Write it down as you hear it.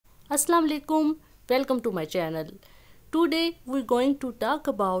Assalamu alaikum, welcome to my channel. Today we're going to talk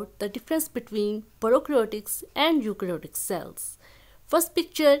about the difference between prokaryotics and eukaryotic cells. First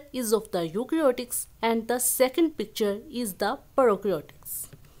picture is of the eukaryotics and the second picture is the prokaryotics.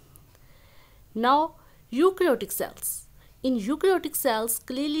 Now eukaryotic cells. In eukaryotic cells,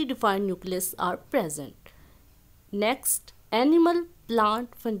 clearly defined nucleus are present. Next, animal,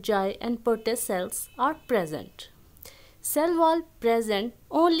 plant, fungi and protist cells are present. Cell wall present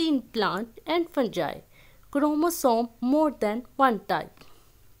only in plant and fungi. Chromosome more than one type.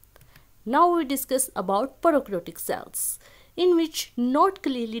 Now we discuss about prokaryotic cells, in which not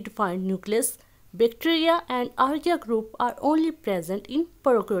clearly defined nucleus, bacteria and archaea group are only present in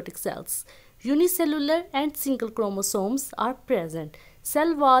prokaryotic cells. Unicellular and single chromosomes are present.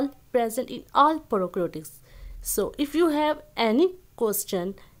 Cell wall present in all prokaryotics. So if you have any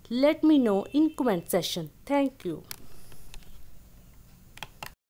question, let me know in comment section. Thank you.